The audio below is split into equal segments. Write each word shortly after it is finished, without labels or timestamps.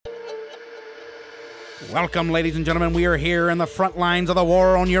Welcome, ladies and gentlemen. We are here in the front lines of the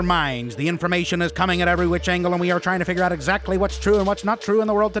war on your minds. The information is coming at every which angle, and we are trying to figure out exactly what's true and what's not true in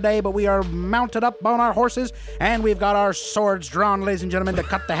the world today, but we are mounted up on our horses, and we've got our swords drawn, ladies and gentlemen, to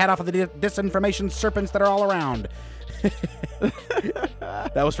cut the head off of the disinformation serpents that are all around.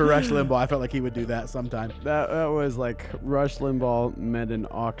 That was for Rush Limbaugh. I felt like he would do that sometime. That was like Rush Limbaugh met an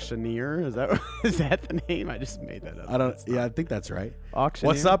auctioneer. Is that the name? I just made that up. I think that's right.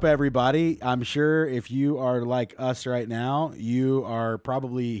 Auctioneer. What's up, everybody? I'm sure if you are like us right now, you are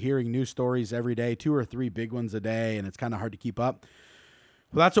probably hearing news stories every day, 2 or 3 big ones a day, and it's kind of hard to keep up.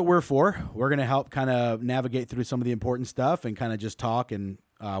 Well, that's what we're for. We're going to help kind of navigate through some of the important stuff and kind of just talk and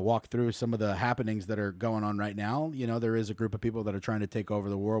walk through some of the happenings that are going on right now. You know, there is a group of people that are trying to take over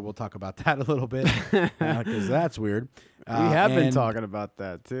the world. We'll talk about that a little bit because that's weird. We have been talking about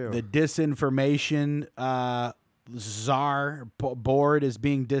that too. The disinformation czar board is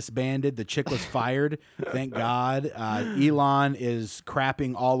being disbanded. The chick was fired. Thank God. Elon is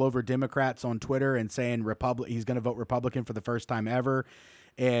crapping all over Democrats on Twitter and saying he's going to vote Republican for the first time ever.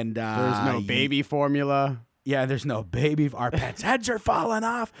 And there's no baby formula. Yeah, there's no baby. Our pets' heads are falling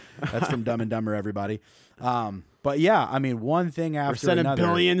off. That's from Dumb and Dumber, everybody. But yeah, I mean, one thing after We're sending another.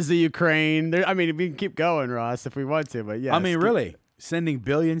 billions to Ukraine. I mean, we can keep going, Ross, if we want to. But yeah, I mean, really, sending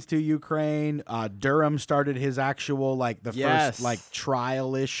billions to Ukraine. Durham started his actual first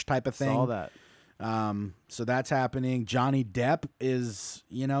trial-ish type of thing. Saw that. So that's happening. Johnny Depp is,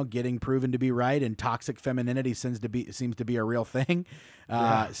 getting proven to be right, and toxic femininity seems to be a real thing.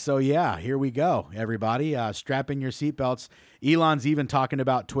 So yeah, here we go, everybody. Strap in your seatbelts. Elon's even talking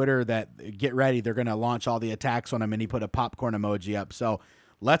about Twitter that get ready. They're going to launch all the attacks on him, and he put a popcorn emoji up. So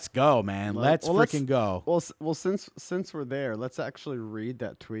let's go, man. Let's freaking go. Well, since we're there, let's actually read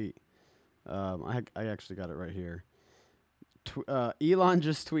that tweet. I actually got it right here. Elon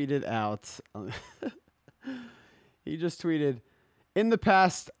just tweeted out. He just tweeted, "In the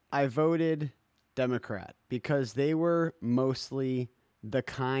past, I voted Democrat because they were mostly the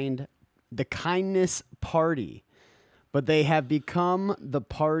kindness party, but they have become the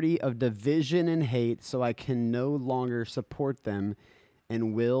party of division and hate, so I can no longer support them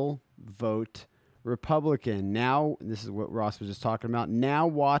and will vote Republican. Now," this is what Ross was just talking about, "now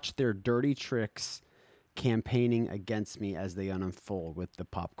watch their dirty tricks campaigning against me as they unfold," with the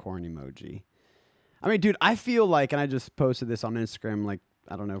popcorn emoji. I mean, dude, I feel like, and I just posted this on Instagram,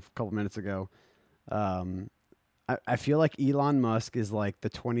 a couple minutes ago. I feel like Elon Musk is like the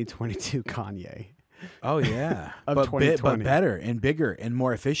 2022 Kanye. Oh yeah, but better and bigger and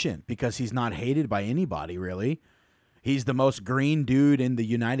more efficient because he's not hated by anybody really. He's the most green dude in the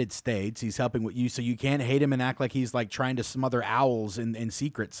United States. He's helping with you, so you can't hate him and act like he's like trying to smother owls in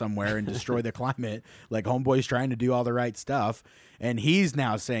secret somewhere and destroy the climate. Like homeboy's trying to do all the right stuff, and he's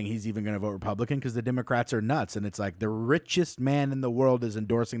now saying he's even going to vote Republican because the Democrats are nuts. And it's like the richest man in the world is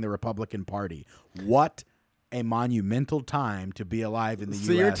endorsing the Republican Party. What a monumental time to be alive in the U.S.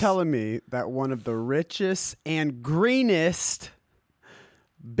 So you're telling me that one of the richest and greenest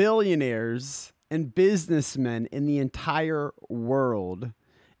billionaires and businessmen in the entire world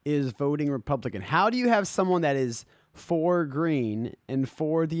is voting Republican? How do you have someone that is for green and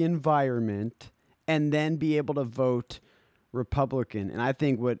for the environment and then be able to vote Republican? And I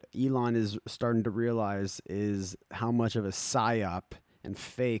think what Elon is starting to realize is how much of a psyop and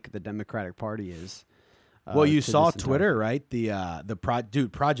fake the Democratic Party is. Well, you saw Twitter, right?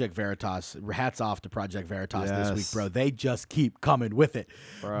 Project Veritas. Hats off to Project Veritas this week, bro. They just keep coming with it.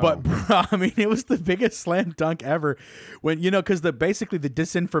 Bro. But bro, I mean, it was the biggest slam dunk ever. When because basically the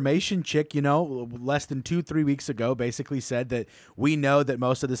disinformation chick, less than 2-3 weeks ago, basically said that we know that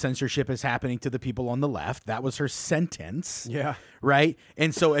most of the censorship is happening to the people on the left. That was her sentence. Yeah. Right.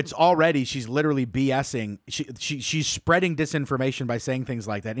 And so it's already, she's literally BSing. She's spreading disinformation by saying things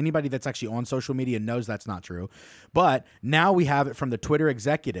like that. Anybody that's actually on social media knows that's not true. But now we have it from the Twitter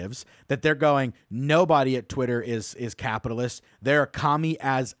executives that they're going, nobody at Twitter is capitalist. They're commie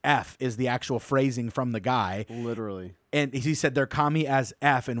as F is the actual phrasing from the guy. Literally. And he said they're commie as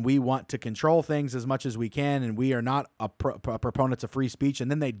F, and we want to control things as much as we can, and we are not a proponents of free speech. And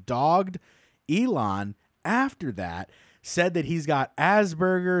then they dogged Elon after that, said that he's got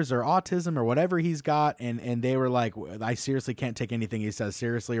Asperger's or autism or whatever he's got, and they were like, I seriously can't take anything he says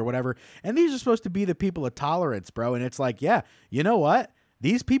seriously or whatever. And these are supposed to be the people of tolerance, bro. And it's like, yeah, you know what?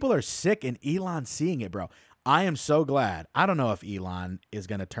 These people are sick, and Elon's seeing it, bro. I am so glad. I don't know if Elon is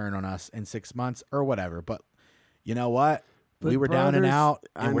going to turn on us in 6 months or whatever, but you know what? We were down and out,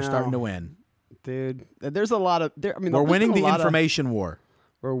 and we're starting to win. Dude, there's a lot of... we're winning the information war.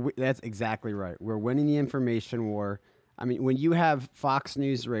 That's exactly right. We're winning the information war. I mean, when you have Fox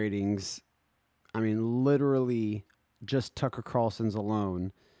News ratings I mean, literally, just Tucker Carlson's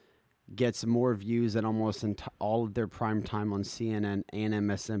alone gets more views than almost all of their prime time on CNN and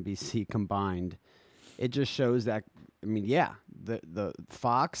MSNBC combined. It just shows that, I mean, yeah, the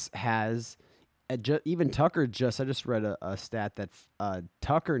Fox has, even Tucker I just read a stat that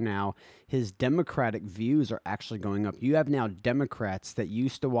Tucker now, his Democratic views are actually going up. You have now Democrats that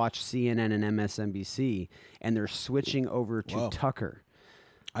used to watch CNN and MSNBC, and they're switching over to Tucker.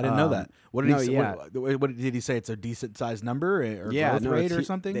 I didn't know that. What did he say? What did he say? It's a decent sized number or growth rate or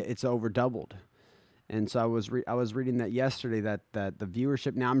something? It's over doubled. And so I was reading that yesterday that the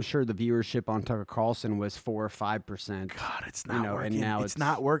viewership, now I'm sure the viewership on Tucker Carlson was 4 or 5%. God, it's not working. And now it's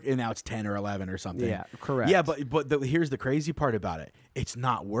not working. And now it's 10 or 11 or something. Yeah, correct. Yeah, but here's the crazy part about it. It's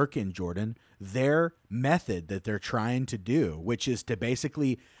not working, Jordan. Their method that they're trying to do, which is to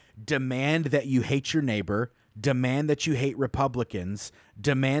basically demand that you hate your neighbor, demand that you hate Republicans,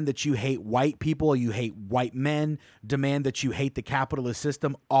 demand that you hate white people, you hate white men, demand that you hate the capitalist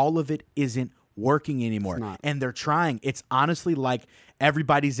system. All of it isn't working anymore. And they're trying. It's honestly like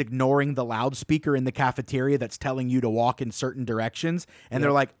everybody's ignoring the loudspeaker in the cafeteria that's telling you to walk in certain directions. And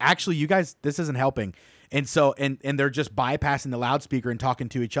they're like, actually, you guys, this isn't helping. And so, and they're just bypassing the loudspeaker and talking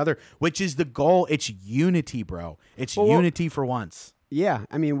to each other, which is the goal. It's unity, bro. It's unity for once. Yeah.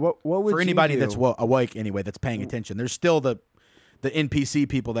 I mean, what would for anybody you do? that's awake anyway, that's paying attention? There's still the NPC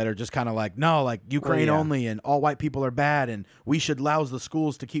people that are just kind of like, no, like Ukraine only, and all white people are bad, and we should allow the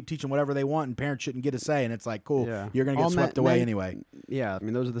schools to keep teaching whatever they want, and parents shouldn't get a say. And it's like, cool, you're going to get swept away anyway. Yeah, I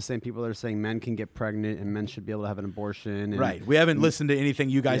mean, those are the same people that are saying men can get pregnant and men should be able to have an abortion. And, right. We haven't listened to anything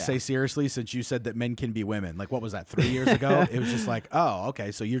you guys say seriously since you said that men can be women. Like, what was that, 3 years ago? It was just like, oh,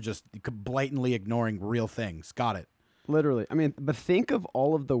 okay, so you're just blatantly ignoring real things. Got it. Literally. I mean, but think of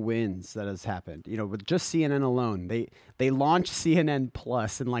all of the wins that has happened. You know, with just CNN alone, they launched CNN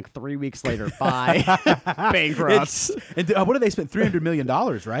Plus, and like 3 weeks later, bye, bankrupt. What did they spend? $300 million,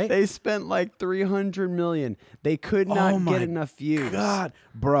 right? They spent like $300 million. They could not get enough views. God,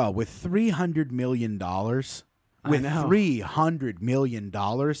 bro, with $300 million, $300 million,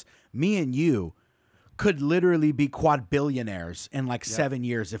 me and you could literally be quadbillionaires in like 7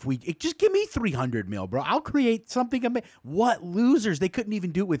 years if we just give me 300 mil, bro. I'll create something. What losers? They couldn't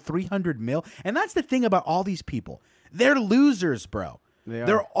even do it with 300 mil. And that's the thing about all these people. They're losers, bro.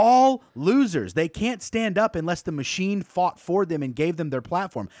 They're all losers. They can't stand up unless the machine fought for them and gave them their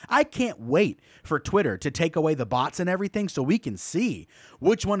platform. I can't wait for Twitter to take away the bots and everything so we can see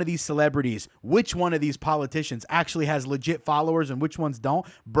which one of these celebrities, which one of these politicians actually has legit followers and which ones don't.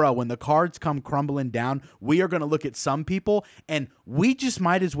 Bro, when the cards come crumbling down, we are going to look at some people, and we just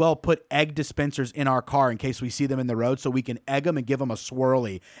might as well put egg dispensers in our car in case we see them in the road so we can egg them and give them a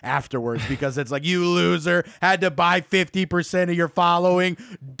swirly afterwards, because it's like, you loser, had to buy 50% of your following,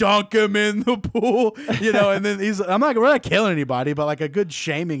 dunk him in the pool, you know. And then we're not killing anybody, but like a good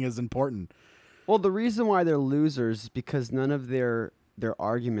shaming is important. Well, the reason why they're losers is because none of their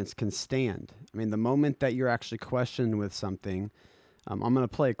arguments can stand. I mean, the moment that you're actually questioned with something, I'm going to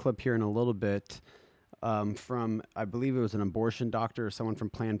play a clip here in a little bit from, I believe it was an abortion doctor or someone from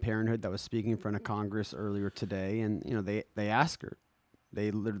Planned Parenthood that was speaking in front of Congress earlier today. And, you know, they ask her,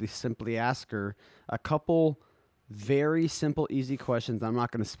 they literally simply ask her a couple very simple, easy questions. I'm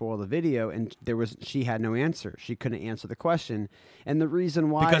not going to spoil the video. And she had no answer. She couldn't answer the question. And the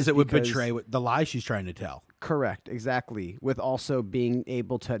reason why because it would betray the lie she's trying to tell. Correct. Exactly. With also being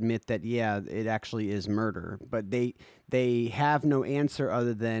able to admit that, yeah, it actually is murder. But they have no answer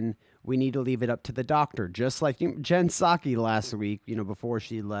other than we need to leave it up to the doctor. Just like Jen Psaki last week, you know, before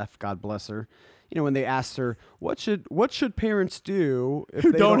she left, God bless her. You know, when they asked her, what should parents do if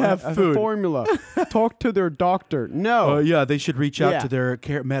they don't have food? A formula? Talk to their doctor. No. Yeah, they should reach out to their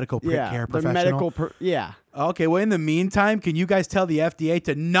medical care professional. Okay, well, in the meantime, can you guys tell the FDA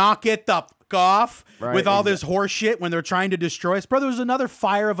to knock it the fuck off with all this horse shit when they're trying to destroy us? Bro, there was another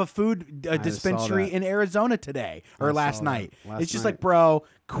fire of a food dispensary in Arizona today or last night. It's just like, bro,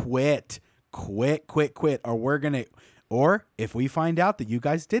 quit. Or if we find out that you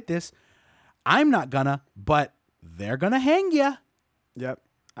guys did this, I'm not gonna, but they're gonna hang you. Yep.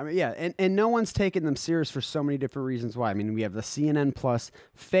 I mean, yeah, and no one's taking them serious for so many different reasons why. I mean, we have the CNN Plus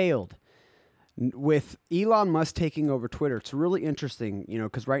failed. With Elon Musk taking over Twitter, it's really interesting, you know,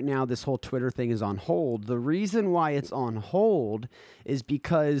 because right now this whole Twitter thing is on hold. The reason why it's on hold is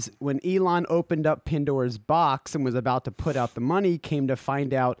because when Elon opened up Pandora's box and was about to put out the money, came to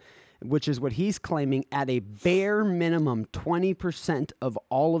find out, which is what he's claiming, at a bare minimum, 20% of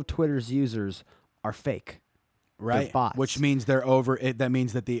all of Twitter's users are fake. Right, bots. which means they're over. That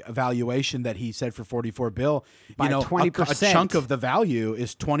means that the valuation that he said for 44 bill, By 20%. a chunk of the value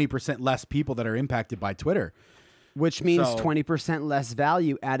is 20% less people that are impacted by Twitter. Which means So- 20% less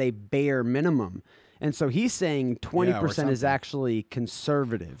value at a bare minimum. And so he's saying 20% is something. actually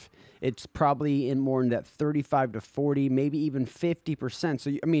conservative. It's probably in more in that 35 to 40, maybe even 50%.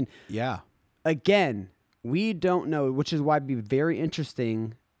 So, I mean, Yeah. again, we don't know, which is why it'd be very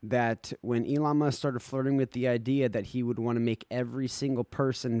interesting that when Elon Musk started flirting with the idea that he would want to make every single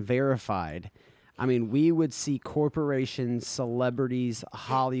person verified, I mean, we would see corporations, celebrities,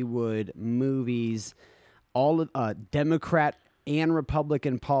 Hollywood, movies, all of Democrat and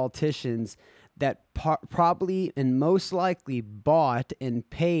Republican politicians that probably and most likely bought and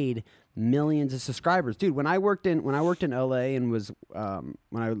paid millions of subscribers. Dude, when I worked in LA and was when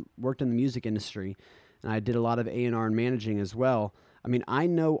I worked in the music industry, and I did a lot of A&R and managing as well. I mean, I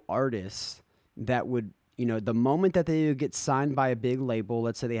know artists that would, the moment that they would get signed by a big label,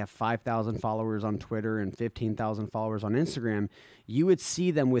 let's say they have 5,000 followers on Twitter and 15,000 followers on Instagram, you would see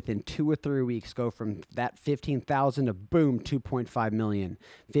them within 2 or 3 weeks go from that 15,000 to boom, 2.5 million,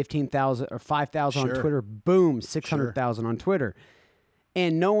 15,000 or 5,000 on Sure. Twitter, boom, 600,000 on Twitter.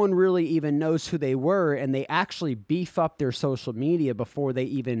 And no one really even knows who they were, and they actually beef up their social media before they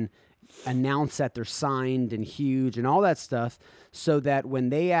even announce that they're signed and huge and all that stuff, so that when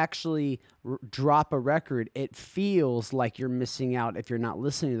they actually drop a record, it feels like you're missing out if you're not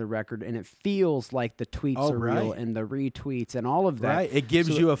listening to the record, and it feels like the tweets are real and the retweets and all of that. Right. It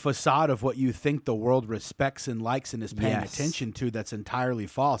gives you a facade of what you think the world respects and likes and is paying Yes. attention to that's entirely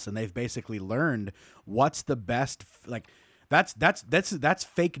false. And they've basically learned what's the best, that's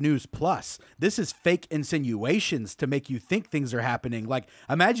fake news plus. This is fake insinuations to make you think things are happening. Like,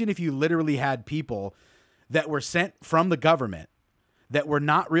 imagine if you literally had people that were sent from the government that were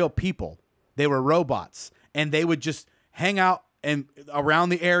not real people. They were robots, and they would just hang out and around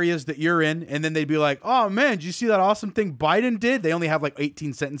the areas that you're in, and then they'd be like, "Oh man, did you see that awesome thing Biden did?" They only have like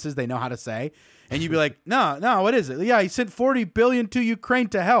 18 sentences they know how to say, and you'd be like, "No, what is it? Yeah, he sent 40 billion to Ukraine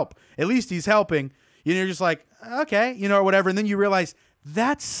to help. At least he's helping." You're just like, okay, or whatever, and then you realize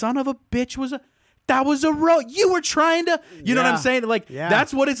that son of a bitch was you were trying to, you know what I'm saying? Like,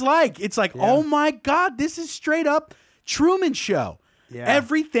 that's what it's like. It's like, oh my God, this is straight up Truman Show. Yeah.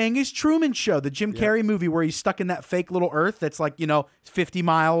 Everything is Truman Show. The Jim Carrey movie where he's stuck in that fake little earth that's like, 50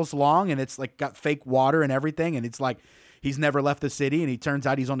 miles long, and it's like got fake water and everything. And it's like he's never left the city, and he turns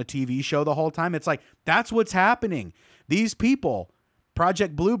out he's on a TV show the whole time. It's like, that's what's happening. These people,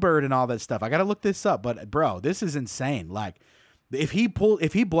 Project Bluebird and all that stuff. I got to look this up, but bro, this is insane. Like, if he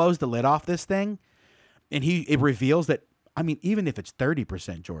blows the lid off this thing and it reveals that, I mean, even if it's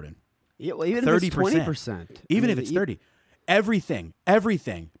 30%, Jordan. Yeah, well, even 30%, if it's 20%. Even if it's 30%.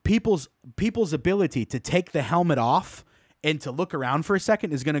 Everything, people's ability to take the helmet off and to look around for a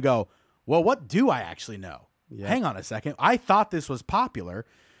second is going to go, well, what do I actually know? Yep. Hang on a second. I thought this was popular,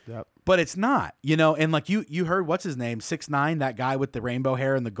 but it's not, and like you heard, what's his name? 6ix9ine, that guy with the rainbow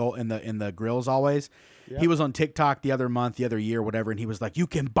hair and the gold in the grills always. Yep. He was on TikTok the other year, whatever. And he was like, you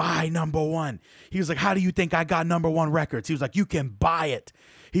can buy number one. He was like, how do you think I got number one records? He was like, you can buy it.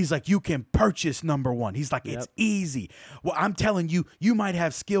 He's like, you can purchase number one. He's like, it's easy. Well, I'm telling you, you might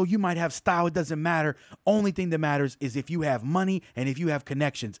have skill, you might have style. It doesn't matter. Only thing that matters is if you have money and if you have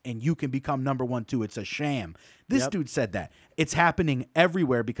connections, and you can become number one too. It's a sham. This dude said that. It's happening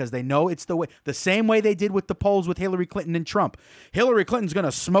everywhere because they know it's the same way they did with the polls with Hillary Clinton and Trump. Hillary Clinton's going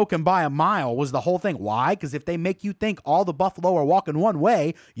to smoke him by a mile was the whole thing. Why? Because if they make you think all the buffalo are walking one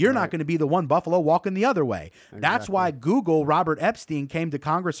way, you're not going to be the one buffalo walking the other way. Exactly. That's why Google, Robert Epstein came to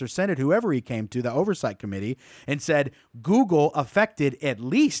Congress or Senate, whoever he came to, the oversight committee, and said Google affected at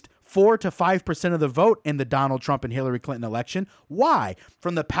least 4 to 5% of the vote in the Donald Trump and Hillary Clinton election. Why?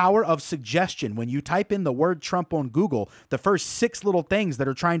 From the power of suggestion. When you type in the word Trump on Google, the first 6 little things that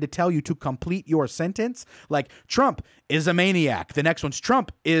are trying to tell you to complete your sentence, like Trump is a maniac. The next one's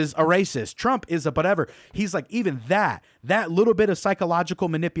Trump is a racist. Trump is a whatever. He's like, even that little bit of psychological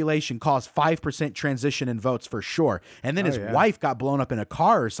manipulation caused 5% transition in votes for sure. And then his wife got blown up in a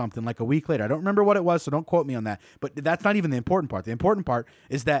car or something like a week later. I don't remember what it was, so don't quote me on that. But that's not even the important part. The important part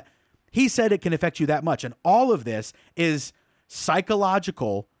is that he said it can affect you that much. And all of this is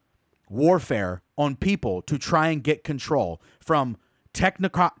psychological warfare on people to try and get control from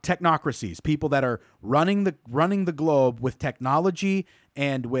technocracies, people that are running the globe with technology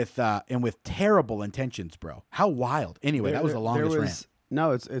and with terrible intentions, bro. How wild. Anyway, that was the longest rant.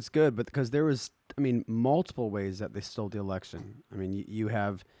 No, it's good, but because there was, multiple ways that they stole the election. You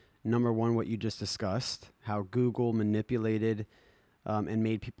have, number one, what you just discussed, how Google manipulated and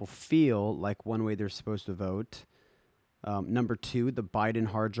made people feel like one way they're supposed to vote. Number 2, the Biden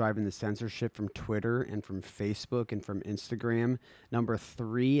hard drive and the censorship from Twitter and from Facebook and from Instagram. Number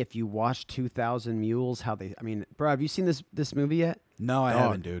 3, if you watch 2,000 Mules, bro, have you seen this movie yet? No, I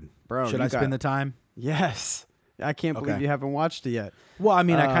haven't, dude. Bro, should I spend the time? Yes. I can't believe you haven't watched it yet. Well, I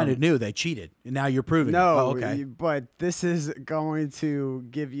mean, I kind of knew they cheated, and now you're proving it. Oh, okay. But this is going to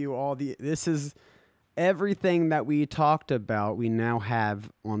give you this is everything that we talked about. We now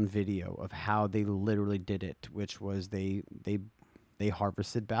have on video of how they literally did it, which was they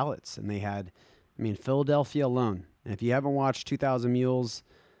harvested ballots, and they had, Philadelphia alone. And if you haven't watched 2,000 Mules,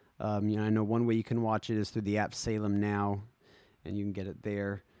 I know one way you can watch it is through the app Salem Now, and you can get it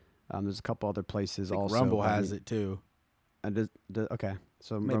there. There's a couple other places also. Rumble has it too. Okay,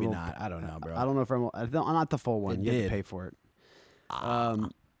 so maybe Rumble, not. I don't know, bro. I don't know if Rumble. Not the full one. You have to pay for it.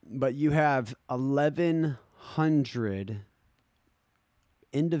 But you have 1,100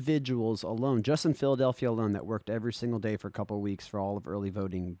 individuals alone, just in Philadelphia alone, that worked every single day for a couple of weeks for all of early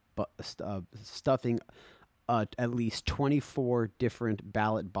voting, stuffing at least 24 different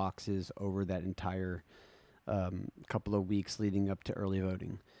ballot boxes over that entire couple of weeks leading up to early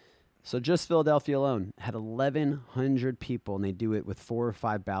voting. So just Philadelphia alone had 1,100 people, and they do it with 4 or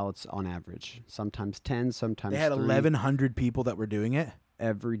 5 ballots on average. Sometimes 10, sometimes 3. They had 1,100 people that were doing it?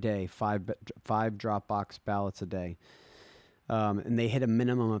 Every day, 5 Dropbox ballots a day. And they hit a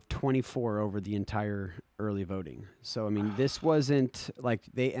minimum of 24 over the entire early voting. So, this wasn't like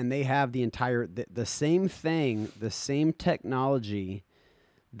they have the entire, the same thing, the same technology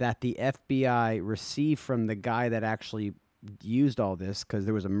that the FBI received from the guy that actually used all this, because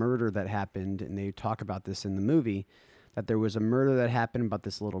there was a murder that happened, and they talk about this in the movie, that there was a murder that happened about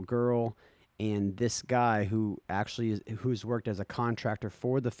this little girl, and this guy who's worked as a contractor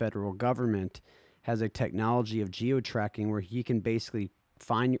for the federal government has a technology of geo-tracking where he can basically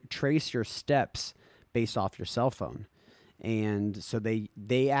trace your steps based off your cell phone. And so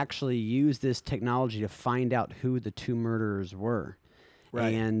they actually use this technology to find out who the 2 murderers were.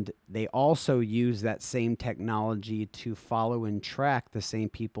 Right. And they also use that same technology to follow and track the same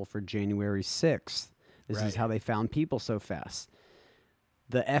people for January 6th. This is how they found people so fast.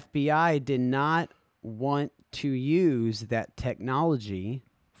 The FBI did not want to use that technology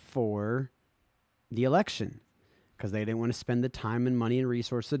for the election because they didn't want to spend the time and money and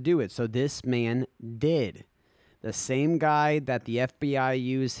resources to do it. So this man did. The same guy that the FBI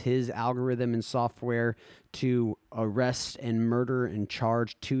used his algorithm and software to arrest and murder and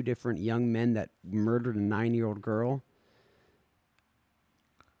charge 2 different young men that murdered a 9-year-old girl.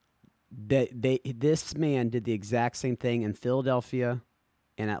 This man did the exact same thing in Philadelphia,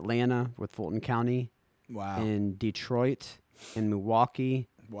 in Atlanta with Fulton County, in Detroit, in Milwaukee.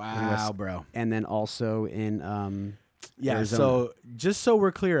 Wow, bro. And then also in Arizona. So just so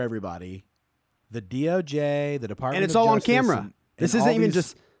we're clear, everybody, the DOJ, the Department and it's of all Justice, on camera. This isn't even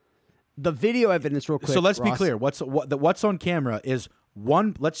just the video evidence. Real quick. So let's be Ross. clear. What's on camera is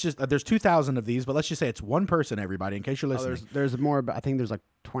one. There's 2,000 of these, but let's just say it's one person. Everybody, in case you're listening, there's more. I think there's like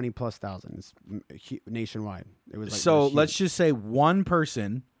 20,000+. It's nationwide. It was like so. Let's just say one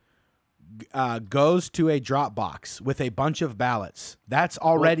person goes to a Dropbox with a bunch of ballots. That's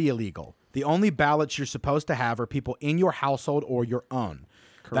already illegal. The only ballots you're supposed to have are people in your household or your own.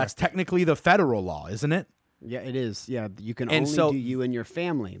 Correct. That's technically the federal law, isn't it? Yeah, it is. Yeah, you can only do you and your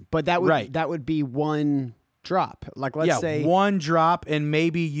family. But that would be one drop. Like let's say one drop, and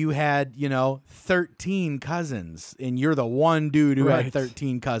maybe you had 13 cousins, and you're the one dude who had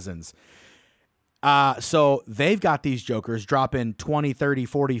 13 cousins. So they've got these jokers dropping 20, 30,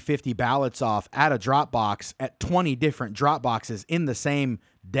 40, 50 ballots off at a Dropbox at 20 different Dropboxes in the same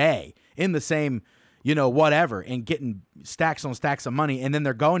day, in the same, whatever, and getting stacks on stacks of money. And then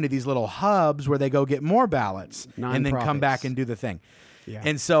they're going to these little hubs where they go get more ballots and then come back and do the thing. Yeah.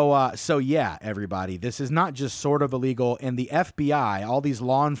 And so yeah, everybody, this is not just sort of illegal. And the FBI, all these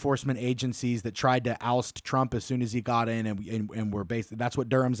law enforcement agencies that tried to oust Trump as soon as he got in, and we're basically, that's what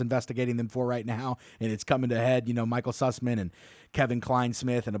Durham's investigating them for right now. And it's coming to head, Michael Sussman and Kevin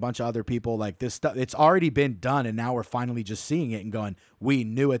Kleinsmith and a bunch of other people. Like this stuff, it's already been done. And now we're finally just seeing it and going, we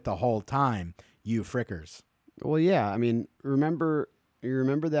knew it the whole time, you frickers. Well, yeah. You remember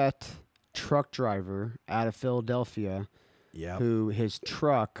that truck driver out of Philadelphia who his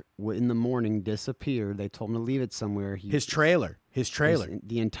truck in the morning disappeared. They told him to leave it somewhere. His trailer. His trailer.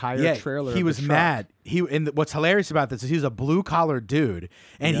 The entire trailer. He of was the truck. mad. What's hilarious about this is he was a blue collar dude,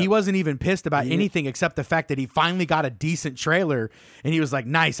 and he wasn't even pissed about anything except the fact that he finally got a decent trailer, and he was like,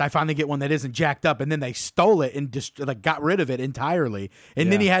 "Nice, I finally get one that isn't jacked up." And then they stole it and just got rid of it entirely, and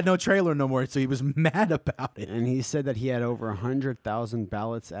then he had no trailer no more, so he was mad about it. And he said that he had over 100,000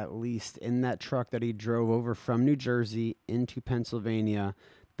 ballots at least in that truck that he drove over from New Jersey into Pennsylvania.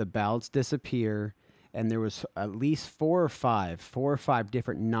 The ballots disappear. And there was at least four or five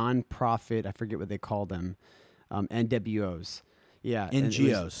different non-profit, I forget what they call them, NWOs. Yeah.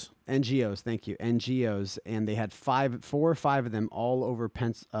 NGOs. NGOs, thank you. NGOs. And they had 4 or 5 of them all over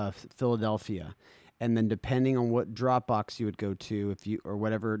Philadelphia. And then depending on what Dropbox you would go to, or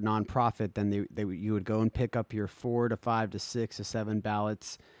whatever nonprofit, then you would go and pick up your 4 to 5 to 6 to 7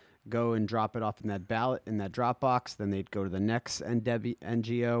 ballots, go and drop it off in that Dropbox. Then they'd go to the next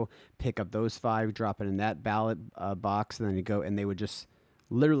NGO, pick up those 5, drop it in that ballot box, and then you go, and they would just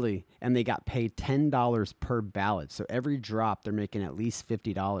literally, and they got paid $10 per ballot. So every drop, they're making at least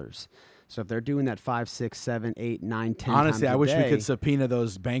 $50. So if they're doing that 5, 6, 7, 8, 9, 10 Honestly, times I wish a day, we could subpoena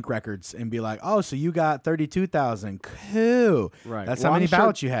those bank records and be like, "Oh, so you got 32,000? Cool. Right. That's Well, how many I'm sure-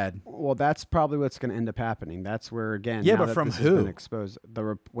 ballots you had." Well, that's probably what's going to end up happening. That's where, again, Yeah, now but that from this has who? been exposed,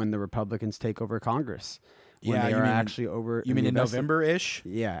 when the Republicans take over Congress, when Yeah, they you are mean actually over. You mean in November-ish?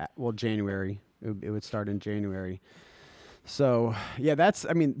 Yeah, well, January. It would start in January. So, yeah,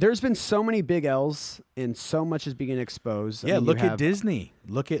 there's been so many big L's and so much is being exposed. Yeah, look at Disney.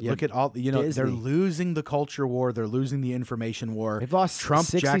 Look at all, they're Disney. losing the culture war. They're losing the information war. They've lost Trump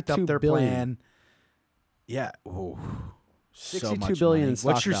jacked up $62 their billion. plan. Yeah. Ooh, so 62 much billion money. in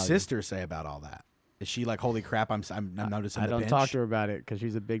stock What's your value. sister say about all that? Is she like, holy crap, I'm noticing I the don't pinch? talk to her about it because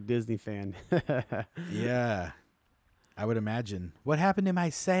she's a big Disney fan. Yeah. I would imagine. What happened to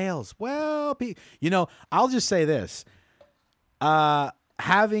my sales? Well, I'll just say this.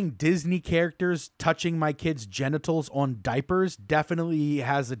 Having Disney characters touching my kids' genitals on diapers definitely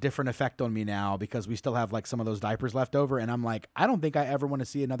has a different effect on me now because we still have like some of those diapers left over. And I'm like, I don't think I ever want to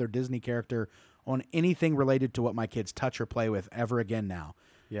see another Disney character on anything related to what my kids touch or play with ever again now.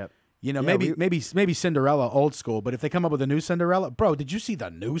 Yep. Maybe Cinderella old school, but if they come up with a new Cinderella, bro, did you see the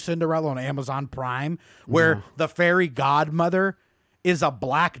new Cinderella on Amazon Prime where the fairy godmother is a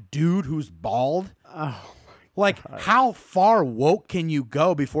black dude who's bald? Oh, like, how far woke can you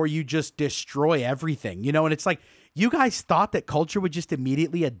go before you just destroy everything? And it's like, you guys thought that culture would just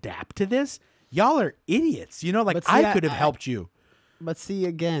immediately adapt to this? Y'all are idiots. But see, I could have helped you. But see,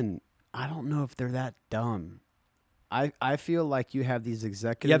 again, I don't know if they're that dumb. I feel like you have these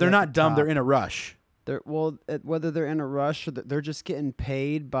executives. Yeah, they're at not the dumb. top. They're in a rush. Whether they're in a rush or they're just getting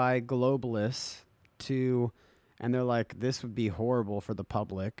paid by globalists and they're like, this would be horrible for the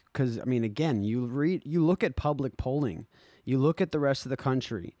public. Because, again, you look at public polling. You look at the rest of the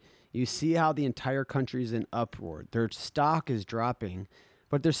country. You see how the entire country is in uproar. Their stock is dropping,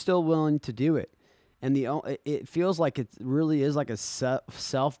 but they're still willing to do it. And it feels like it really is like a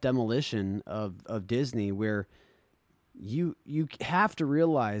self-demolition of Disney where you have to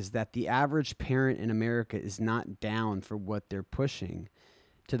realize that the average parent in America is not down for what they're pushing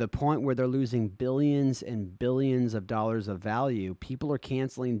to the point where they're losing billions and billions of dollars of value. People are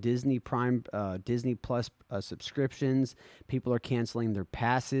canceling Disney Prime, Disney Plus subscriptions. People are canceling their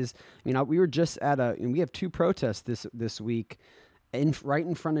passes. We were just we have 2 protests this week right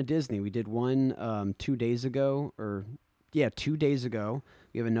in front of Disney. We did one 2 days ago, 2 days ago.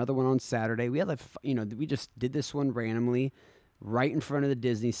 We have another one on Saturday. We had we just did this one randomly right in front of the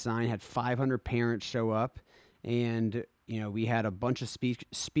Disney sign, had 500 parents show up, and we had a bunch of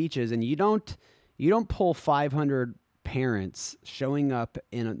speeches, and you don't pull 500 parents showing up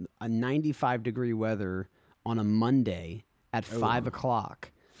in a 95-degree weather on a Monday at 5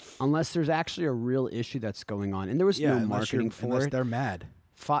 o'clock unless there's actually a real issue that's going on. And there was no marketing for unless it. They're mad.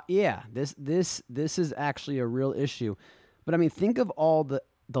 This is actually a real issue. But think of all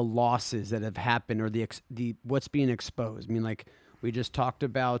the losses that have happened or the what's being exposed. We just talked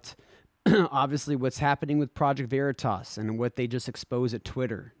about obviously what's happening with Project Veritas and what they just exposed at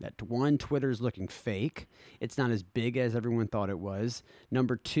Twitter. That one, Twitter's looking fake. It's not as big as everyone thought it was.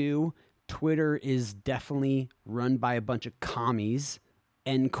 Number 2, Twitter is definitely run by a bunch of commies,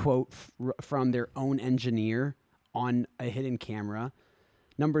 end quote, from their own engineer on a hidden camera.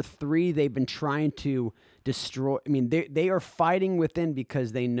 Number 3, they've been trying to destroy. They are fighting within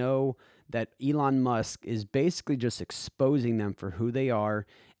because they know that Elon Musk is basically just exposing them for who they are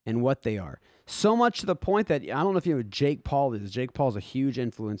and what they are. So much to the point that I don't know if you know who Jake Paul is. Jake Paul's a huge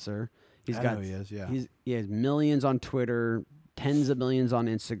influencer. He is, yeah. He has millions on Twitter, tens of millions on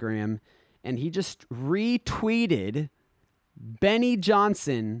Instagram, and he just retweeted Benny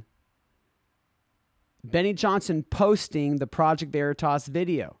Johnson posting the Project Veritas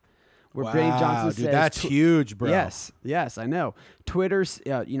video. Where Benny Johnson says, that's huge, bro. Yes, I know. Twitter's,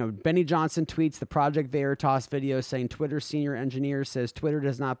 Benny Johnson tweets the Project Veritas video saying Twitter senior engineer says Twitter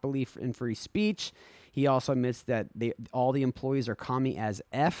does not believe in free speech. He also admits that all the employees are commie as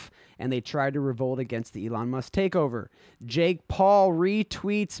F, and they tried to revolt against the Elon Musk takeover. Jake Paul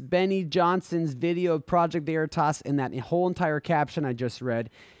retweets Benny Johnson's video of Project Veritas in that whole entire caption I just read.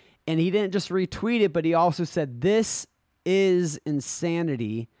 And he didn't just retweet it, but he also said, "This is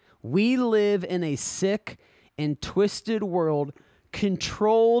insanity. We live in a sick and twisted world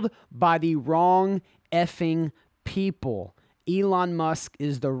controlled by the wrong effing people. Elon Musk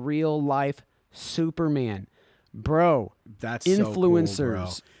is the real life Superman." Bro, that's influencers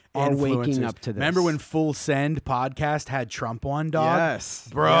so cool, bro. Are waking up to this. Remember when Full Send podcast had Trump on, dog? Yes.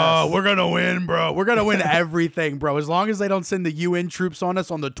 Bro, yes. We're going to win, bro. We're going to win everything, bro. As long as they don't send the UN troops on us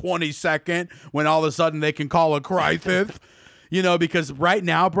on the 22nd when all of a sudden they can call a crisis. Because right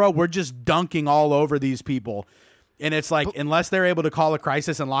now, bro, we're just dunking all over these people. And it's like, unless they're able to call a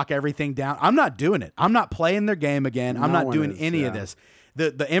crisis and lock everything down, I'm not doing it. I'm not playing their game again. I'm not doing any of this.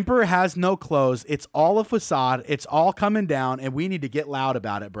 The emperor has no clothes. It's all a facade. It's all coming down, and we need to get loud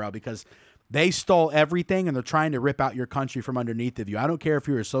about it, bro, because they stole everything, and they're trying to rip out your country from underneath of you. I don't care if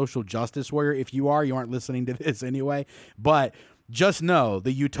you're a social justice warrior. If you are, you aren't listening to this anyway. But just know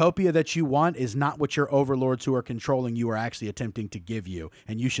the utopia that you want is not what your overlords who are controlling you are actually attempting to give you,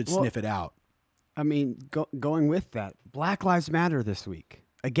 and you should sniff it out. I mean, going with that, Black Lives Matter this week,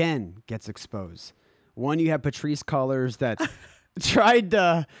 again, gets exposed. One, you have Patrisse Cullors that tried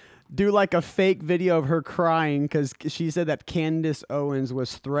to do like a fake video of her crying because she said that Candace Owens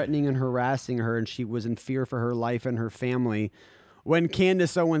was threatening and harassing her and she was in fear for her life and her family. When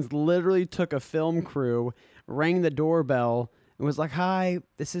Candace Owens literally took a film crew, rang the doorbell, and was like, "Hi,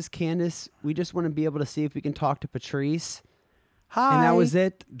 this is Candace. We just want to be able to see if we can talk to Patrisse." Hi. And that was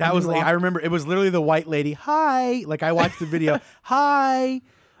it. That was I remember it was literally the white lady. Hi. Like I watched the video. Hi.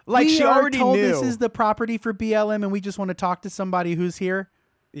 Like she already told knew. This is the property for BLM and we just want to talk to somebody who's here.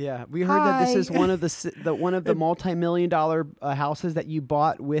 Yeah, we heard that this is one of the multi-million-dollar houses that you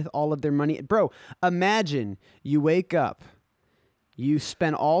bought with all of their money. Bro, imagine you wake up, you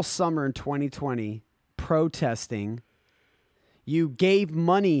spent all summer in 2020 protesting, you gave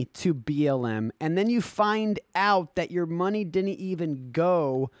money to BLM, and then you find out that your money didn't even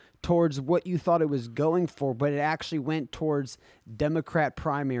go towards what you thought it was going for, but it actually went towards Democrat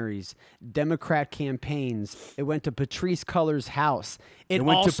primaries, Democrat campaigns. It went to Patrisse Cullors' house. It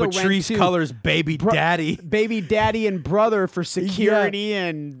went to Patrisse Cullors' baby daddy and brother for security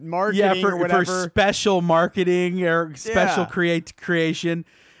and marketing or whatever. For special marketing or special creation.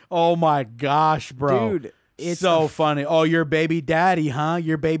 Oh my gosh, bro. Dude. It's so funny. Oh, your baby daddy, huh?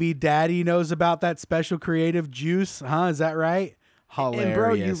 Your baby daddy knows about that special creative juice, huh? Is that right? Hilarious. And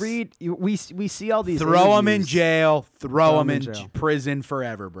bro, you read, we see all these. Throw them in jail. Throw them in prison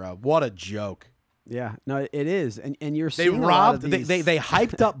forever, bro. What a joke. Yeah, no, it is, and you're seeing they robbed. They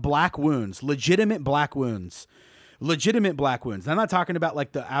hyped up black wounds, legitimate black wounds. I'm not talking about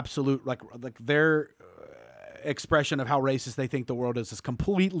like the absolute like their expression of how racist they think the world is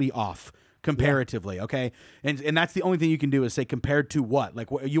completely off. Comparatively, okay? And that's the only thing you can do is say compared to what? Like,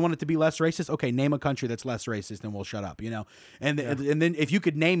 you want it to be less racist? Okay, name a country that's less racist and we'll shut up, And then if you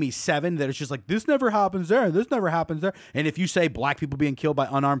could name me 7 that it's just like, this never happens there, this never happens there. And if you say black people being killed by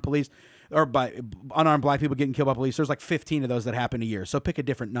unarmed police or by unarmed black people getting killed by police, there's like 15 of those that happen a year. So pick a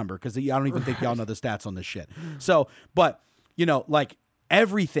different number because I don't even think y'all know the stats on this shit. So, but, like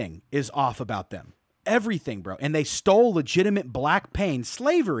everything is off about them. Everything, bro. And they stole legitimate black pain.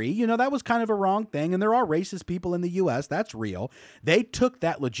 Slavery, that was kind of a wrong thing. And there are racist people in the U.S. That's real. They took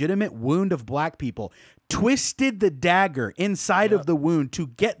that legitimate wound of black people, twisted the dagger inside of the wound to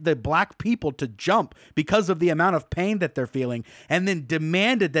get the black people to jump because of the amount of pain that they're feeling, and then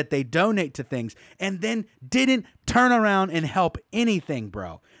demanded that they donate to things, and then didn't turn around and help anything,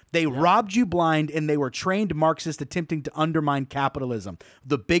 bro. They robbed you blind, and they were trained Marxists attempting to undermine capitalism.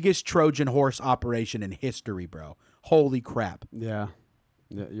 The biggest Trojan horse operation in history, bro. Holy crap. Yeah,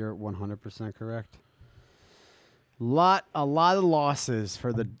 you're 100% correct. A lot of losses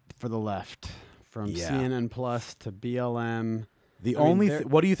for the left, from CNN Plus to BLM.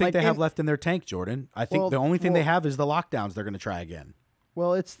 What do you think they have left in their tank, Jordan? I think the only thing they have is the lockdowns they're going to try again.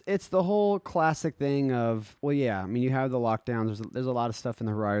 Well, it's the whole classic thing of, you have the lockdowns. There's a lot of stuff in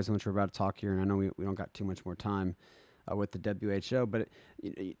the horizon, which we're about to talk here, and I know we don't got too much more time with the WHO, but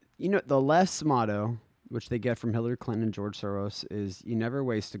the left's motto, which they get from Hillary Clinton and George Soros, is you never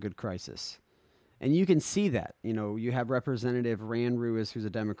waste a good crisis. And you can see that. You have Representative Rand Ruiz, who's a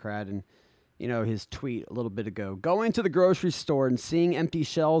Democrat, and his tweet a little bit ago. Going to the grocery store and seeing empty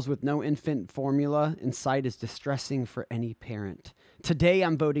shelves with no infant formula in sight is distressing for any parent. Today,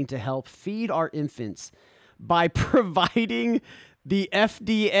 I'm voting to help feed our infants by providing the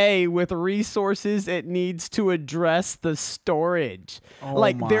FDA with resources it needs to address the storage.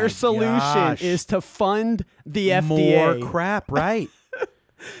 Oh their solution gosh. is to fund the FDA. More crap, right?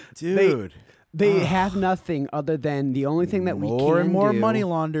 Dude. They have nothing other than the only thing that we can do. More and more money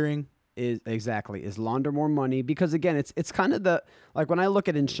laundering. Is launder more money, because again, it's kind of when I look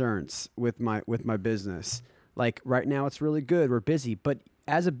at insurance with my business, right now it's really good, we're busy, but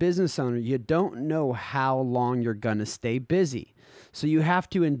as a business owner, you don't know how long you're gonna stay busy, so you have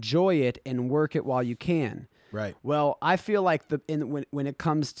to enjoy it and work it while you can. Right. Well, I feel like when it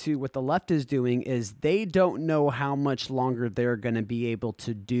comes to what the left is doing, is they don't know how much longer they're going to be able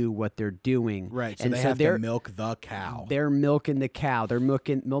to do what they're doing. Right. So they have to milk the cow. They're milking the cow. They're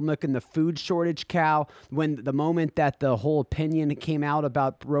milking the food shortage cow. When the moment that the whole opinion came out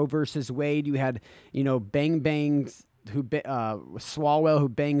about Roe versus Wade, you had Bang Bangs Swalwell who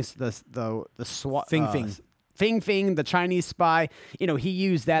bangs the Fing Fing, the Chinese spy, he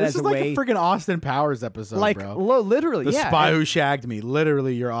used that as a way. This is like a freaking Austin Powers episode, bro. Literally, the spy who shagged me.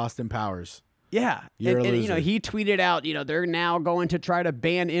 Literally, you're Austin Powers. Yeah, and he tweeted out, they're now going to try to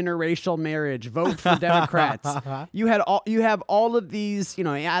ban interracial marriage. Vote for Democrats. You have all of these.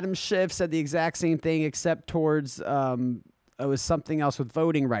 Adam Schiff said the exact same thing, except towards it was something else with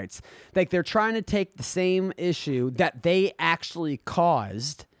voting rights. They're trying to take the same issue that they actually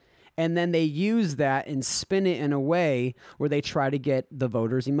caused, and then they use that and spin it in a way where they try to get the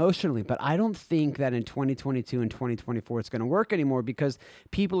voters emotionally. But I don't think that in 2022 and 2024 it's going to work anymore, because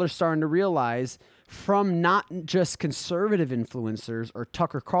people are starting to realize, from not just conservative influencers or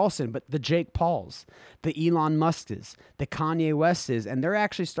Tucker Carlson, but the Jake Pauls, the Elon Musks, the Kanye Wests, and they're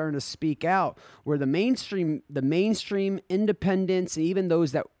actually starting to speak out, where the mainstream independents, and even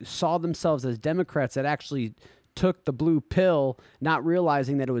those that saw themselves as Democrats that actually took the blue pill, not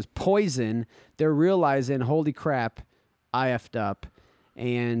realizing that it was poison, they're realizing, holy crap, I effed up,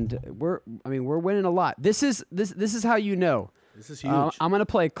 and we're winning a lot. This is how you know. This is huge. I'm gonna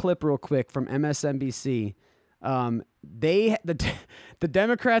play a clip real quick from MSNBC. The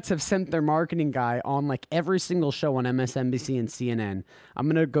Democrats have sent their marketing guy on every single show on MSNBC and CNN. I'm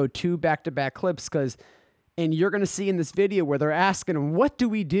gonna go 2 back-to-back clips and you're going to see in this video where they're asking him, what do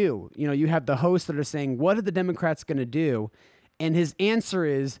we do? You have the hosts that are saying, what are the Democrats going to do? And his answer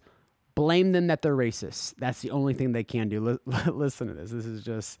is, blame them that they're racist. That's the only thing they can do. Listen to this. This is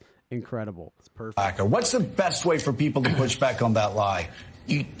just incredible. It's perfect. What's the best way for people to push back on that lie?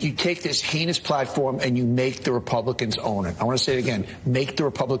 You take this heinous platform and you make the Republicans own it. I want to say it again. Make the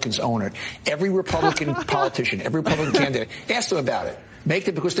Republicans own it. Every Republican politician, every Republican candidate, ask them about it. Make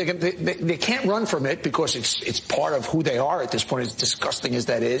it, because they can't run from it, because it's part of who they are at this point, as disgusting as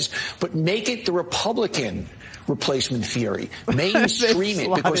that is. But make it the Republican replacement theory. Mainstream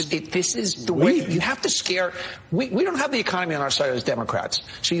it, because this is the way you have to scare. We don't have the economy on our side as Democrats,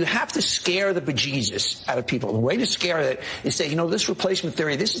 so you have to scare the bejesus out of people. The way to scare it is say, this replacement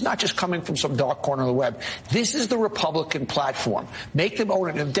theory, this is not just coming from some dark corner of the web. This is the Republican platform. Make them own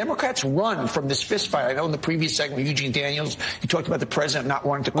it. And Democrats run from this fistfight. I know in the previous segment, Eugene Daniels, you talked about the president not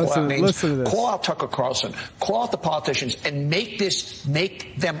wanting to call out names. Call out Tucker Carlson. Call out the politicians and make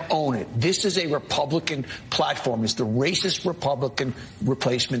them own it. This is a Republican platform. It's the racist Republican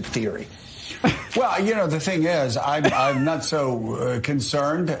replacement theory. Well, the thing is, I'm not so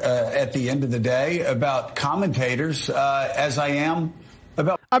concerned at the end of the day about commentators as I am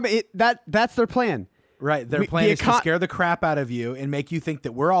about. That's their plan. Right. Their plan is to scare the crap out of you and make you think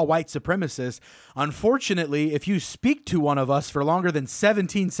that we're all white supremacists. Unfortunately, if you speak to one of us for longer than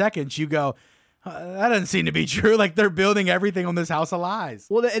 17 seconds, you go, that doesn't seem to be true. They're building everything on this house of lies.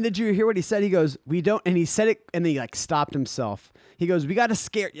 Well, and did you hear what he said? He goes, we don't, and he said it, and then he stopped himself. He goes, we got to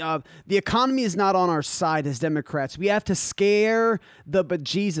scare, the economy is not on our side as Democrats. We have to scare the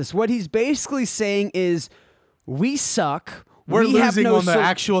bejesus. What he's basically saying is, we suck. We're losing on the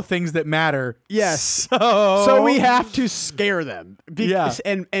actual things that matter. Yes. So we have to scare them.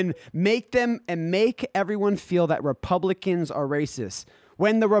 And make everyone feel that Republicans are racist,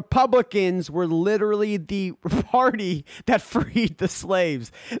 when the Republicans were literally the party that freed the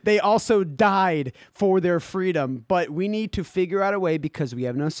slaves. They also died for their freedom. But we need to figure out a way, because we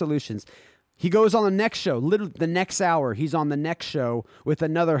have no solutions. He goes on the next show, literally the next hour. He's on the next show with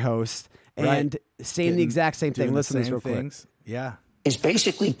another host and saying the exact same thing. Listen to this real quick. Yeah. is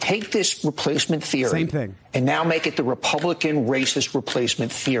basically take this replacement theory. Same thing. And now make it the Republican racist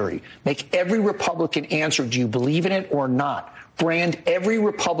replacement theory. Make every Republican answer, do you believe in it or not? Brand every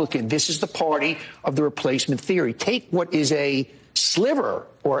Republican, this is the party of the replacement theory. Take what is a sliver,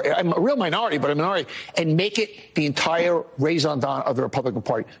 or I'm a real minority, but a minority, and make it the entire raison d'etre of the Republican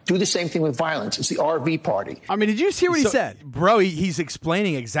Party. Do the same thing with violence. It's the RV party. I mean, did you hear what he said? Bro, he's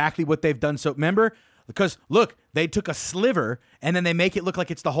explaining exactly what they've done. So remember, because look, they took a sliver and then they make it look like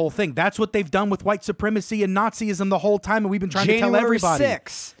it's the whole thing. That's what they've done with white supremacy and Nazism the whole time, and we've been trying to tell everybody. January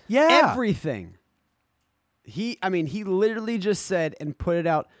 6th. Yeah. Everything. He literally just said and put it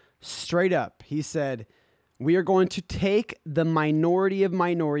out straight up. He said, we are going to take the minority of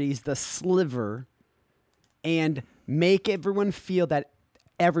minorities, the sliver, and make everyone feel that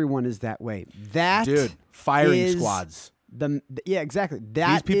everyone is that way. That Dude, firing is squads. Yeah, exactly.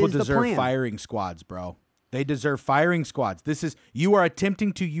 These people is the deserve plan. firing squads, bro. They deserve firing squads. You are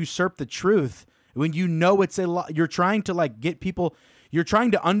attempting to usurp the truth when you know it's a lie. You're trying to get people. You're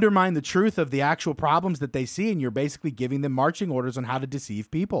trying to undermine the truth of the actual problems that they see, and you're basically giving them marching orders on how to deceive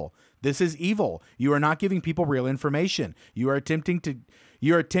people. This is evil. You are not giving people real information. You're attempting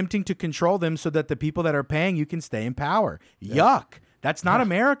to control them so that the people that are paying you can stay in power. Yeah. Yuck. That's not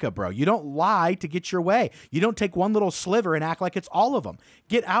America, bro. You don't lie to get your way. You don't take one little sliver and act like it's all of them.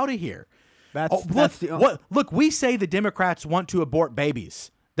 Get out of here. Look, we say the Democrats want to abort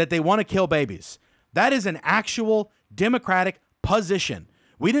babies, that they want to kill babies. That is an actual Democratic position.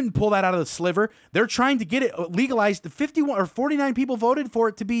 We didn't pull that out of the sliver. They're trying to get it legalized. 51 or 49 people voted for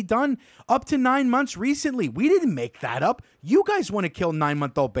it to be done up to 9 months recently. We didn't make that up. You guys want to kill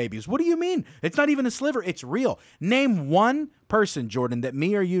 9-month-old babies. What do you mean? It's not even a sliver. It's real. Name one person, Jordan, that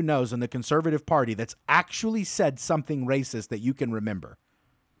me or you knows in the conservative party that's actually said something racist that you can remember.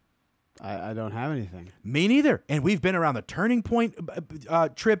 I don't have anything. Me neither. And we've been around the Turning Point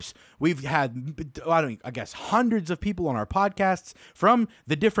trips. We've had, I guess, hundreds of people on our podcasts from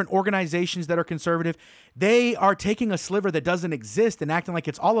the different organizations that are conservative. They are taking a sliver that doesn't exist and acting like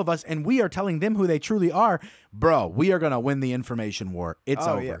it's all of us, and we are telling them who they truly are. Bro, we are going to win the information war. It's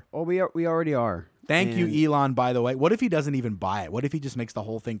over. Yeah. Well, we already are. Thank you, Elon, by the way. What if he doesn't even buy it? What if he just makes the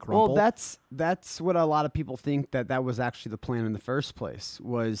whole thing crumble? Well, that's what a lot of people think that was actually the plan in the first place,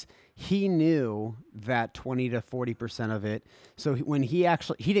 was he knew that 20 to 40% of it. So when he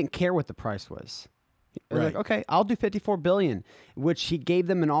didn't care what the price was. He was like, okay, I'll do $54 billion, which he gave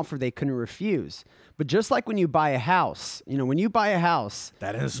them an offer they couldn't refuse. But just like when you buy a house, when you buy a house,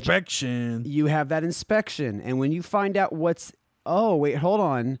 that inspection, you have that inspection. And when you find out hold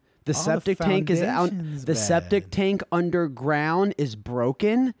on. The septic tank is out. The septic tank underground is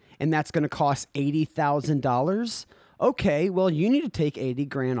broken, and that's going to cost $80,000. Okay, well, you need to take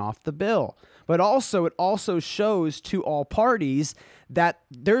 $80,000 off the bill. But it also shows to all parties that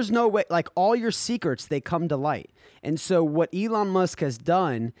there's no way, all your secrets, they come to light. And so what Elon Musk has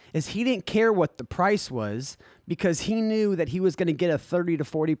done is he didn't care what the price was, because he knew that he was going to get a 30 to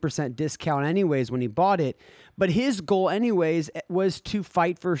 40% discount anyways when he bought it. But his goal anyways was to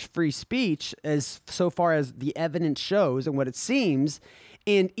fight for free speech, as so far as the evidence shows and what it seems.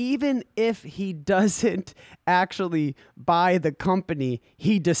 And even if he doesn't actually buy the company,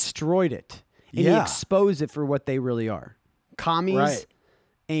 he destroyed it. And he exposed it for what they really are. Commies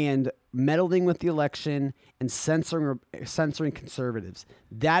and meddling with the election and censoring conservatives.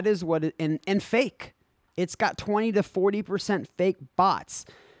 That is what it, and fake. It's got 20 to 40% fake bots.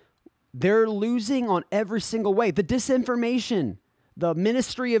 They're losing on every single way. The disinformation, the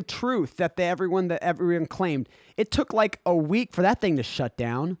Ministry of Truth that everyone claimed. It took like a week for that thing to shut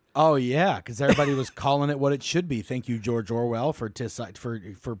down. Oh yeah, because everybody was calling it what it should be. Thank you, George Orwell, for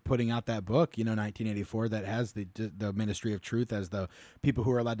putting out that book, 1984, that has the Ministry of Truth as the people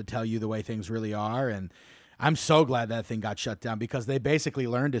who are allowed to tell you the way things really are. And I'm so glad that thing got shut down, because they basically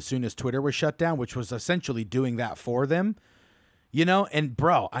learned as soon as Twitter was shut down, which was essentially doing that for them. And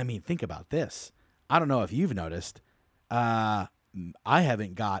bro, I mean, think about this. I don't know if you've noticed. I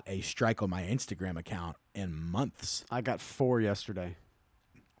haven't got a strike on my Instagram account in months. I got 4 yesterday.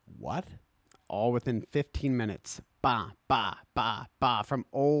 What? All within 15 minutes. Bah, bah, bah, bah. From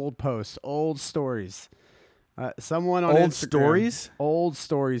old posts, old stories. Someone on old Instagram, stories? Old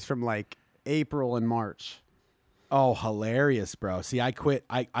stories from like April and March. Oh, hilarious, bro. See, I quit.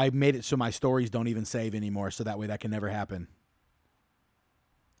 I made it so my stories don't even save anymore, so that way that can never happen.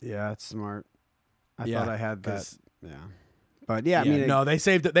 Yeah, that's smart. I Yeah, thought I had that. 'cause- Yeah. But yeah, I Yeah, mean, no, they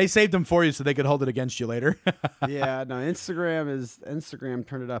saved it. They saved them for you so they could hold it against you later. yeah, no, Instagram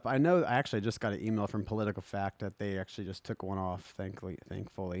turned it up. I know. I actually just got an email from Political Fact that they actually just took one off.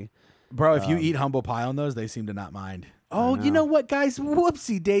 Thankfully, Bro, if you eat humble pie on those, they seem to not mind. Oh, you know what, guys?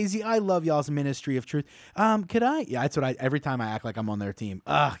 Whoopsie daisy. I love y'all's ministry of truth. Could I? Yeah, that's what every time I act like I'm on their team.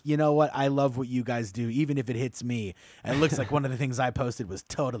 You know what? I love what you guys do, even if it hits me. And it looks like one of the things I posted was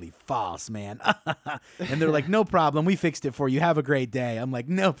totally false, man. And they're like, no problem. We fixed it for you. Have a great day. I'm like,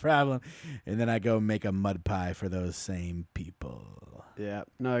 no problem. And then I go make a mud pie for those same people. Yeah,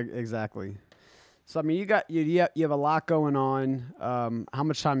 no, exactly. So, I mean, you have a lot going on. How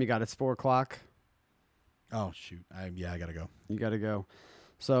much time you got? It's 4:00. Oh, shoot. I got to go. You got to go.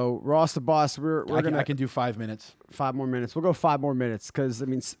 So, Ross the Boss, I can do 5 minutes. 5 more minutes. We'll go 5 more minutes because, I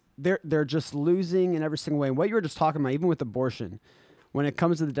mean, they're just losing in every single way. And what you were just talking about, even with abortion, when it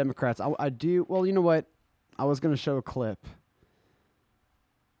comes to the Democrats, I do. Well, you know what? I was going to show a clip.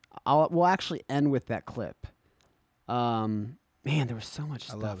 We'll actually end with that clip. Man, there was so much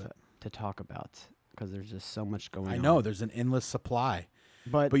stuff to talk about because there's just so much going on. I know. There's an endless supply.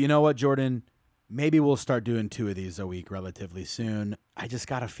 But you know what, Jordan? Maybe we'll start doing 2 of these a week relatively soon. I just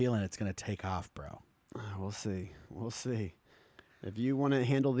got a feeling it's going to take off, bro. We'll see. We'll see. If you want to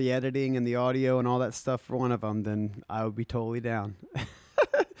handle the editing and the audio and all that stuff for one of them, then I would be totally down.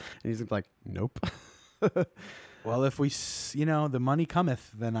 And he's like, nope. Well, if we, the money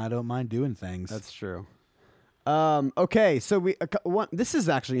cometh, then I don't mind doing things. That's true. Okay, so this is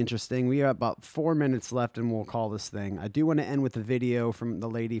actually interesting. We have about 4 minutes left, and we'll call this thing. I do want to end with a video from the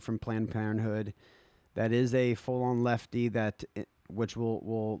lady from Planned Parenthood. That is a full-on lefty which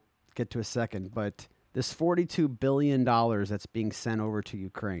we'll get to a second. But this $42 billion that's being sent over to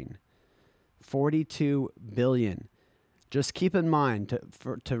Ukraine, $42 billion. Just keep in mind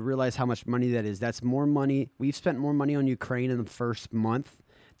to realize how much money that is. That's more money. We've spent more money on Ukraine in the first month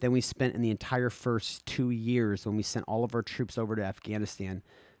than we spent in the entire first 2 years when we sent all of our troops over to Afghanistan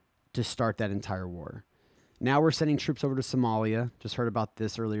to start that entire war. Now we're sending troops over to Somalia. Just heard about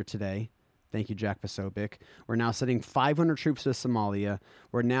this earlier today. Thank you, Jack Posobiec. We're now sending 500 troops to Somalia.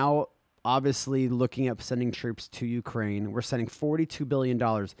 We're now obviously looking at sending troops to Ukraine. We're sending $42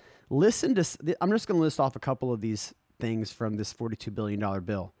 billion. Listen to, I'm just going to list off a couple of these things from this $42 billion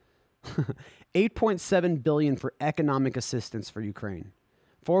bill. $8.7 billion for economic assistance for Ukraine.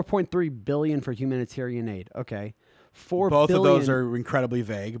 $4.3 billion for humanitarian aid. Okay. Both of those are incredibly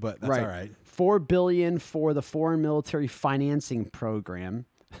vague, but that's all right. $4 billion for the Foreign Military Financing Program.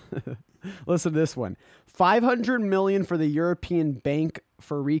 Listen to this one. $500 million for the European Bank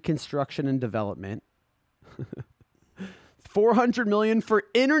for Reconstruction and Development. $400 million for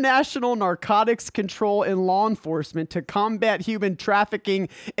international narcotics control and law enforcement to combat human trafficking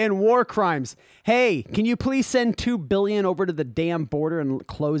and war crimes. Hey, can you please send $2 billion over to the damn border and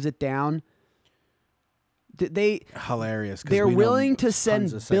close it down? Hilarious. They're willing to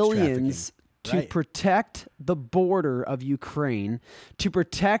send billions to protect the border of Ukraine, to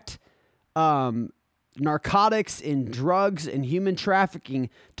protect narcotics and drugs and human trafficking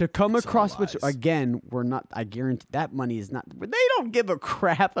to come across, which again, I guarantee that money is not, they don't give a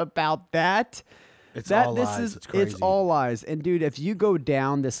crap about that. It's all lies. It's crazy. It's all lies. And dude, if you go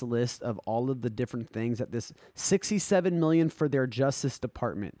down this list of all of the different things that this $67 million for their Justice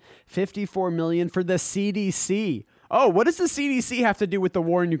Department, $54 million for the CDC. Oh, what does the CDC have to do with the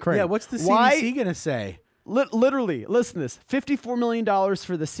war in Ukraine? Yeah, what's the CDC going to say? Literally, listen to this. $54 million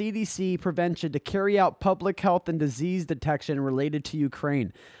for the CDC prevention to carry out public health and disease detection related to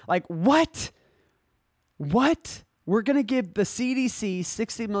Ukraine. Like, what? What? We're going to give the CDC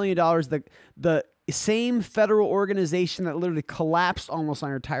 $60 million, the same federal organization that literally collapsed almost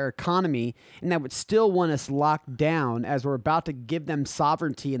our entire economy, and that would still want us locked down as we're about to give them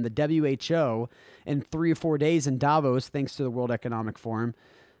sovereignty in the WHO in 3 or 4 days in Davos, thanks to the World Economic Forum.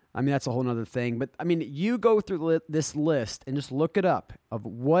 I mean, that's a whole nother thing. But, I mean, you go through this list and just look it up of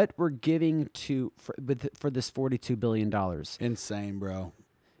what we're giving for this $42 billion. Insane, bro.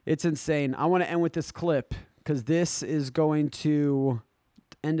 It's insane. I want to end with this clip because this is going to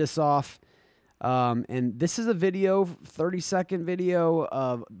end us off. And this is a video, 30-second video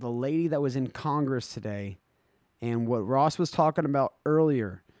of the lady that was in Congress today. And what Ross was talking about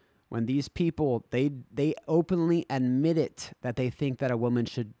earlier, when these people, they openly admit it that they think that a woman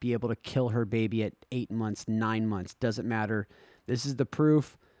should be able to kill her baby at 8 months, 9 months. Doesn't matter. This is the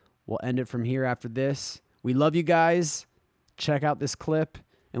proof. We'll end it from here after this. We love you guys. Check out this clip,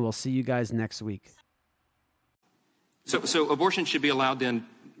 and we'll see you guys next week. So abortion should be allowed then,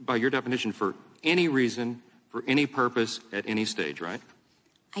 by your definition, for any reason, for any purpose, at any stage, right?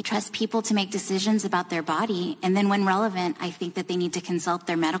 I trust people to make decisions about their body, and then when relevant, I think that they need to consult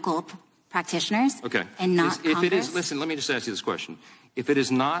their medical practitioners. Okay. And not if Congress. It is, listen, let me just ask you this question. If it is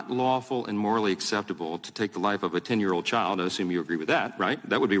not lawful and morally acceptable to take the life of a 10-year-old child, I assume you agree with that, right?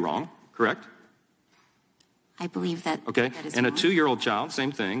 That would be wrong. correct? I believe that. Okay. That is And a wrong. 2-year-old child,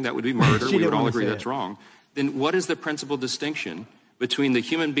 same thing. That would be murder. She We didn't would all wanna agree say that's it. wrong. Then what is the principal distinction between the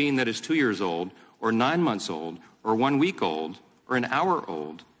human being that is 2 years old or 9 months old or 1 week old or an hour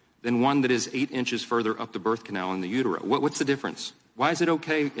old than one that is 8 inches further up the birth canal in the utero? What's the difference? Why is it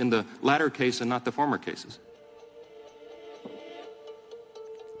okay in the latter case and not the former cases?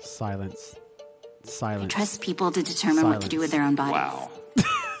 Silence. I Silence. trust people to determine what to do with their own bodies. Wow.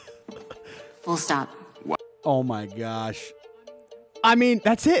 Full stop. Oh my gosh. I mean,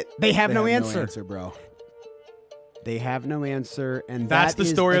 that's it. They have They no have answer. bro. They have no answer, and That's that the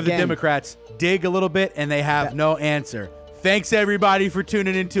is, story of the again, Democrats. Dig a little bit, and they have no answer. Thanks, everybody, for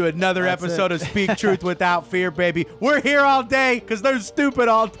tuning into another That's episode it. of Speak Truth Without Fear, baby. We're here all day because they're stupid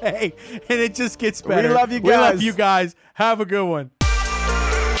all day, and it just gets better. love you We love guys. you guys. Have a good one.